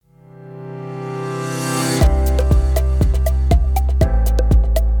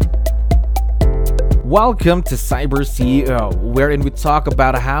Welcome to Cyber CEO, wherein we talk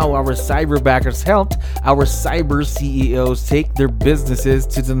about how our cyberbackers helped our cyber CEOs take their businesses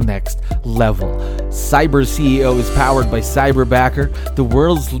to the next level. Cyber CEO is powered by Cyberbacker, the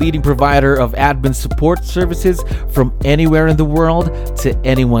world's leading provider of admin support services from anywhere in the world to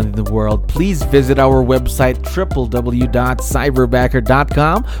anyone in the world. Please visit our website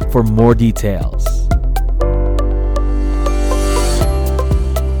www.cyberbacker.com for more details.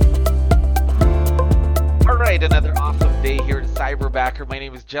 Another awesome day here at Cyberbacker. My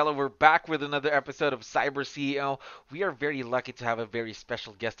name is Jello. We're back with another episode of Cyber CEO. We are very lucky to have a very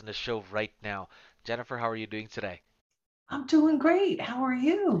special guest on the show right now. Jennifer, how are you doing today? I'm doing great. How are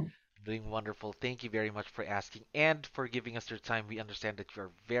you? Doing wonderful. Thank you very much for asking and for giving us your time. We understand that you are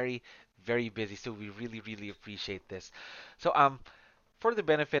very, very busy, so we really, really appreciate this. So, for the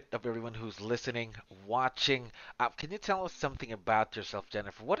benefit of everyone who's listening, watching, can you tell us something about yourself,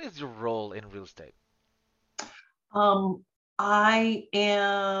 Jennifer? What is your role in real estate? Um, I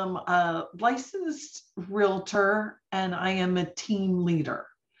am a licensed realtor and I am a team leader.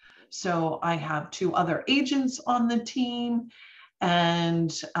 So I have two other agents on the team,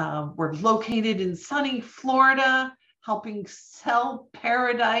 and we're located in sunny Florida, helping sell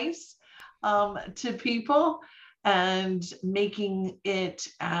paradise to people and making it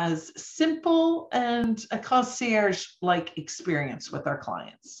as simple and a concierge like experience with our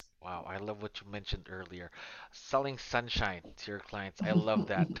clients. Wow, I love what you mentioned earlier. Selling sunshine to your clients. I love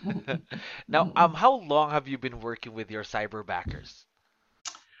that. Now, how long have you been working with your cyber backers?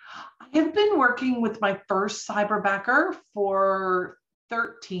 I have been working with my first cyberbacker for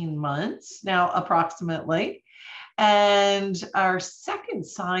 13 months now, approximately. And our second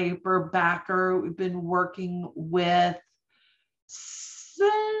cyberbacker, we've been working with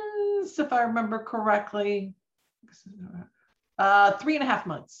since, if I remember correctly, 3.5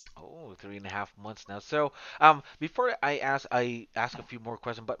 months. Oh, 3.5 months now. So, before I ask a few more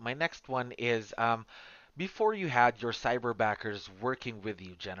questions, but my next one is, before you had your cyber backers working with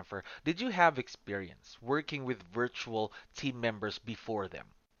you, Jennifer, did you have experience working with virtual team members before them?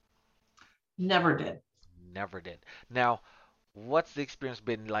 Never did. Never did. Now, what's the experience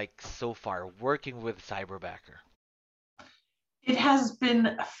been like so far working with Cyberbacker? It has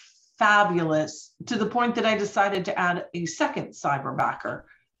been fabulous to the point that I decided to add a second cyberbacker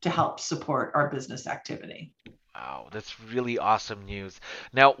to help support our business activity. Wow, that's really awesome news.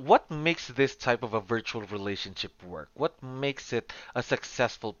 Now, what makes this type of a virtual relationship work? What makes it a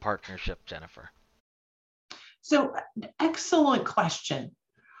successful partnership, Jennifer? So, excellent question.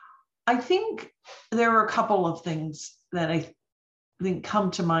 I think there are a couple of things that I think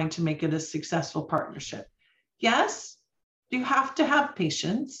come to mind to make it a successful partnership. Yes, you have to have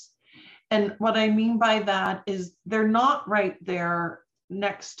patience. And what I mean by that is they're not right there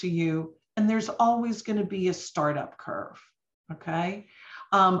next to you, and there's always going to be a startup curve. Okay.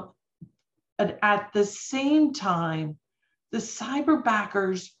 Um, but at the same time, the cyber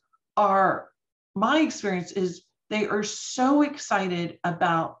backers are, my experience is they are so excited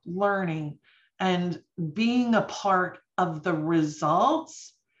about learning and being a part of the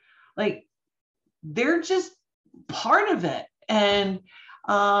results. Like they're just part of it. And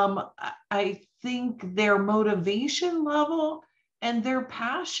I think their motivation level and their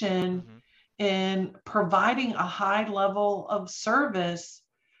passion Hmm. in providing a high level of service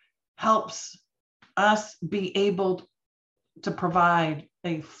helps us be able to provide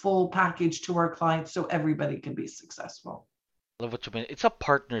a full package to our clients so everybody can be successful. Love what you meant. It's a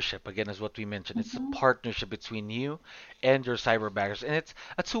partnership, again, is what we mentioned. It's a Mhm. partnership between you and your cyberbackers, and it's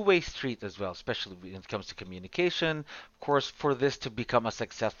a two-way street as well, especially when it comes to communication. Of course, for this to become a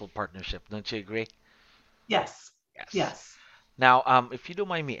successful partnership, don't you agree? Yes, Yes. yes. Now, if you don't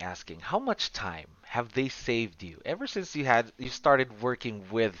mind me asking, how much time have they saved you ever since you started working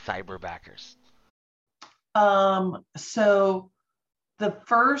with cyberbackers? So the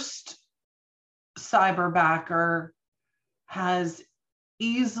first cyberbacker has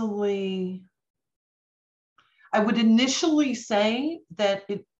easily, I would initially say that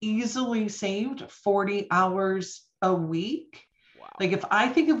it easily saved 40 hours a week. Wow. Like if I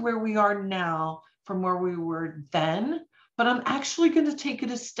think of where we are now from where we were then, but I'm actually going to take it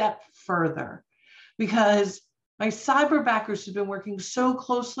a step further because my cyberbackers have been working so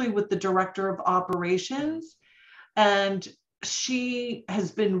closely with the director of Hmm. operations, and she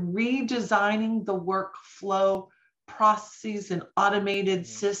has been redesigning the workflow processes and automated Hmm.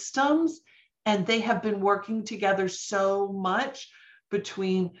 systems. And they have been working together so much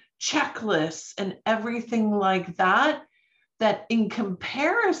between checklists and everything like that, that in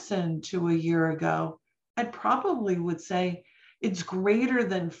comparison to a year ago, I probably would say it's greater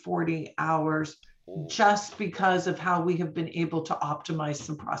than 40 hours Oh, just because of how we have been able to optimize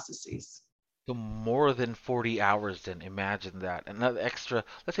some processes. so more than 40 hours then, imagine that. Another extra,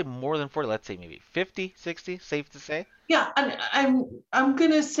 let's say more than 40, let's say maybe 50, 60, safe to say? Yeah, I'm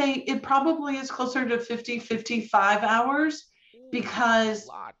gonna say it probably is closer to 50, 55 hours Ooh, a because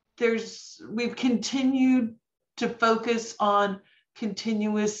lot. we've continued to focus on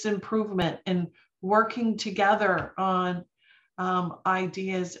continuous improvement and working together on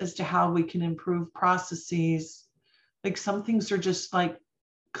ideas as to how we can improve processes. Like some things are just like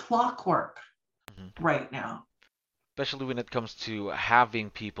clockwork Mhm. right now. Especially when it comes to having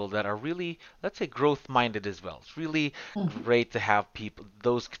people that are really, let's say, growth minded as well. It's really Mhm. great to have people,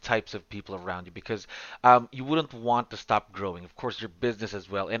 those types of people around you, because you wouldn't want to stop growing. Of course, your business as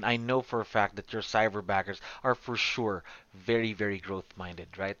well. And I know for a fact that your cyberbackers are for sure very, very growth minded,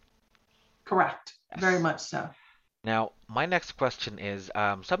 right? Correct. Very Yes. much so. Now, my next question is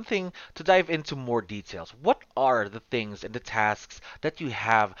something to dive into more details. What are the things and the tasks that you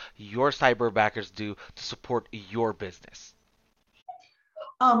have your cyberbackers do to support your business?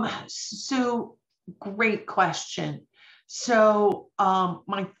 So great question. So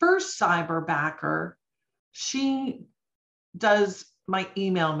my first cyber backer, she does my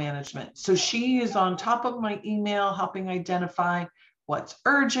email management. So she is on top of my email, helping identify what's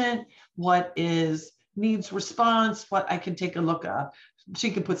urgent, what is needs response, what I can take a look at.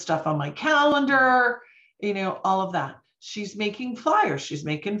 She can put stuff on my Mhm. calendar, all of that. She's making flyers, she's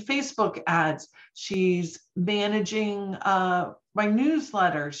making Facebook ads, she's managing my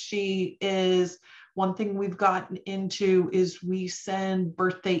newsletter. She is one thing we've gotten into is we send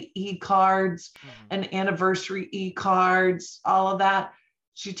birthday e-cards Mhm. and anniversary e-cards, all of that.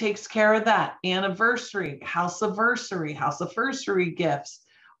 She takes care of that. Anniversary, house anniversary gifts,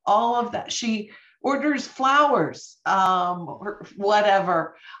 all of that. She orders flowers, or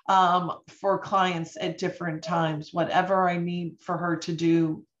whatever, for clients at different times. Whatever I need for her to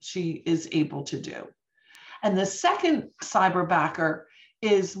do, she is able to do. And the second cyber backer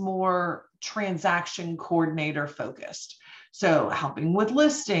is more transaction coordinator focused. So helping with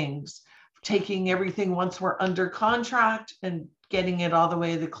listings, taking everything once we're under contract and getting it all the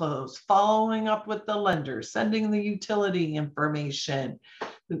way to close, following up with the lender, sending the utility information,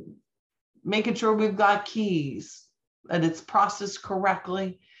 making sure we've got keys and it's processed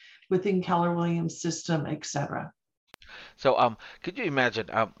correctly within Keller Williams system, etc. So, could you imagine?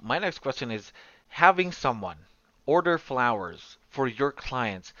 My next question is having someone order flowers for your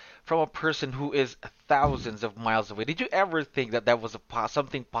clients from a person who is thousands of miles away. Did you ever think that that was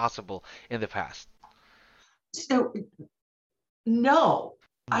something possible in the past? So no,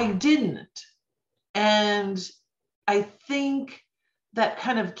 I Mm-hmm. didn't. And I think that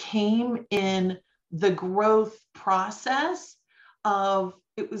kind of came in the growth process of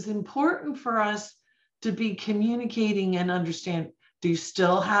it was important for us to be communicating and understand, do you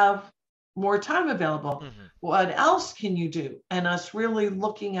still have more time available? Mm-hmm. What else can you do? And us really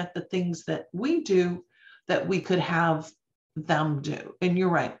looking at the things that we do that we could have them do. And you're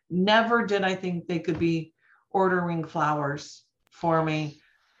right. Never did I think they could be ordering flowers for Yes. me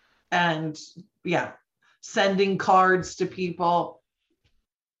and yeah, sending cards to people.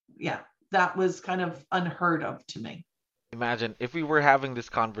 Yeah, that was kind of unheard of to me. Imagine if we were having this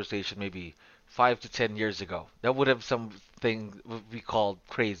conversation maybe 5 to 10 years ago, that would have something we called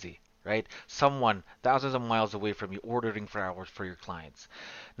crazy, right? Someone thousands of miles away from you ordering flowers for your clients.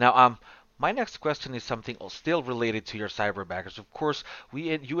 Now, my next question is something still related to your cyberbackers. Of course,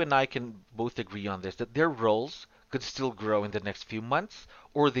 you and I can both agree on this that their roles could still grow in the next few months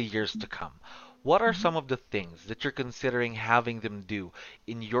or the years to come. What are some of the things that you're considering having them do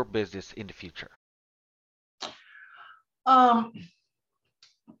in your business in the future? Um,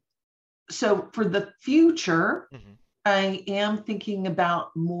 so for the future, Hmm. I am thinking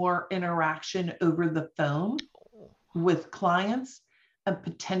about more interaction over the phone Oh. with clients and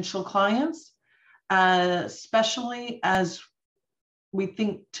potential clients, especially as we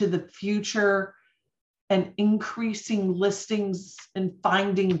think to the future and increasing listings and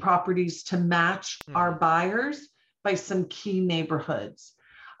finding properties to match our Hmm. buyers by some key neighborhoods.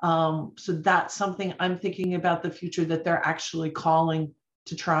 So that's something I'm thinking about the future that they're actually calling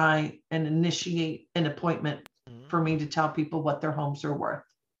to try and initiate an appointment for me to tell people what their homes are worth.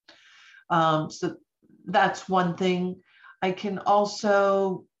 So that's one thing. I can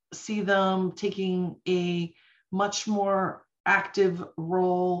also see them taking a much more active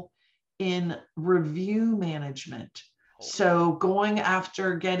role in review management. Oh. So going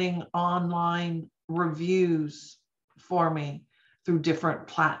after getting online reviews for me through different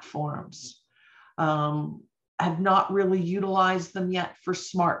platforms. Um, have not really utilized them yet for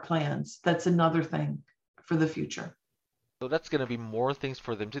smart plans. That's another thing for the future. So that's going to be more things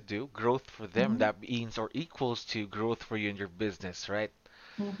for them to do, growth for them. Mm-hmm. That means or equals to growth for you and your business, right?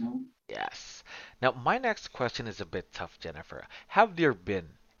 Mm-hmm. Yes. Now, my next question is a bit tough, Jennifer. Have there been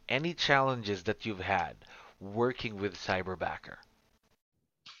any challenges that you've had working with Cyberbacker?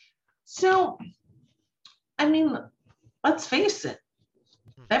 So, I mean, let's face it,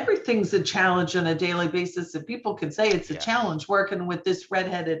 everything's a challenge on a daily basis. And people can say it's a challenge working with this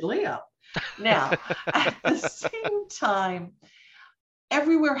redheaded Leo. Now, at the same time,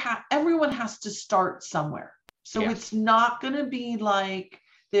 everyone has to start somewhere. So it's not going to be like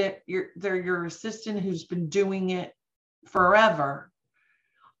that they're your assistant who's been doing it forever.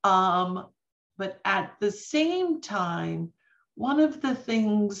 But at the same time, one of the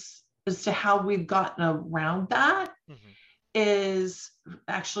things as to how we've gotten around that is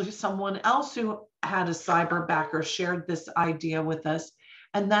actually someone else who had a cyberbacker shared this idea with us,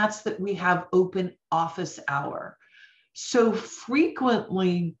 and that's that we have open office hour. So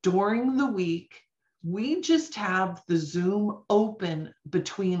frequently during the week, we just have the Zoom open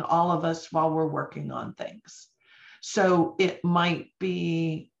between all of us while we're working on things. So it might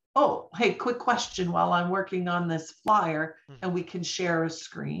be, oh, hey, quick question while I'm working on this flyer, and we can share a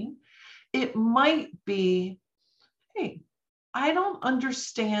screen. It might be, hey, I don't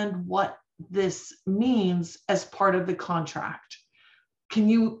understand what this means as part of the contract. Can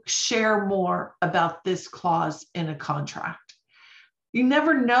you share more about this clause in a contract? You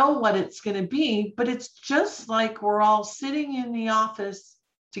never know what it's going to be, but it's just like we're all sitting in the office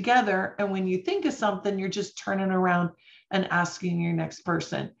together. And when you think of something, you're just turning around and asking your next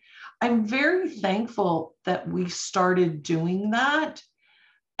person. I'm very thankful that we started doing that.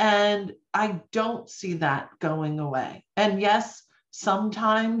 And I don't see that going away. And yes,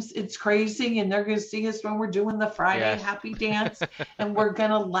 sometimes it's crazy and they're going to see us when we're doing the Friday happy dance and we're going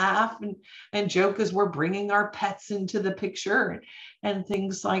to laugh and joke as we're bringing our pets into the picture and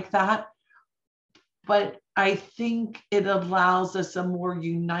things like that. But I think it allows us a more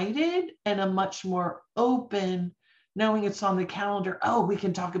united and a much more open, knowing it's on the calendar. Oh, we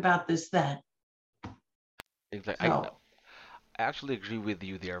can talk about this then. Exactly. I actually agree with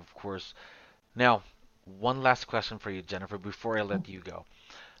you there, of course. Now, one last question for you, Jennifer, before I let you go.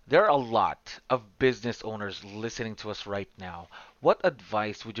 There are a lot of business owners listening to us right now. What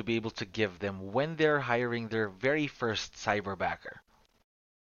advice would you be able to give them when they're hiring their very first cyberbacker?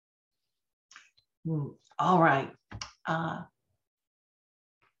 All right.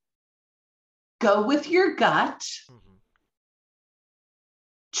 Go with your gut.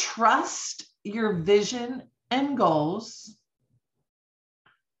 Trust your vision and goals.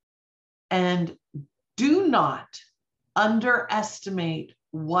 And do not underestimate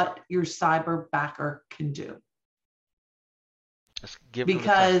what your cyberbacker can do.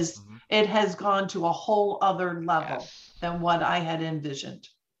 Because it has gone to a whole other level than what I had envisioned.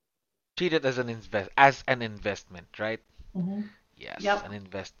 Treat it as an investment, right? Yes, an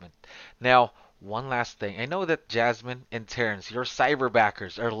investment. Now, one last thing. I know that Jasmine and Terrence, your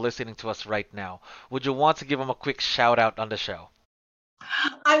cyberbackers, are listening to us right now. Would you want to give them a quick shout out on the show?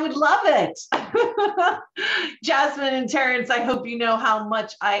 I would love it. Jasmine and Terrence, I hope you know how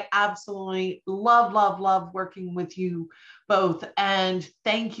much I absolutely love working with you both. And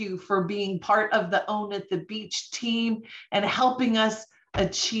thank you for being part of the Own at the Beach team and helping us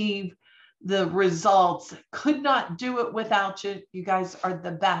achieve the results. Could not do it without you. You guys are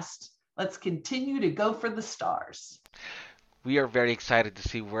the best. Let's continue to go for the stars. We are very excited to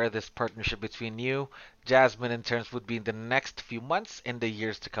see where this partnership between you, Jasmine, and Terrence would be in the next few months and the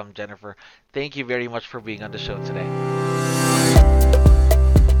years to come, Jennifer. Thank you very much for being on the show today.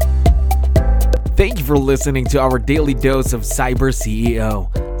 Thank you for listening to our daily dose of Cyber CEO.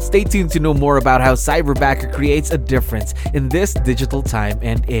 Stay tuned to know more about how Cyberbacker creates a difference in this digital time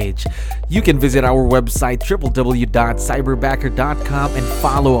and age. You can visit our website www.cyberbacker.com and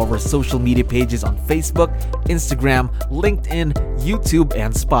follow our social media pages on Facebook, Instagram, LinkedIn, YouTube,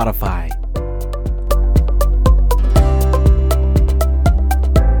 and Spotify.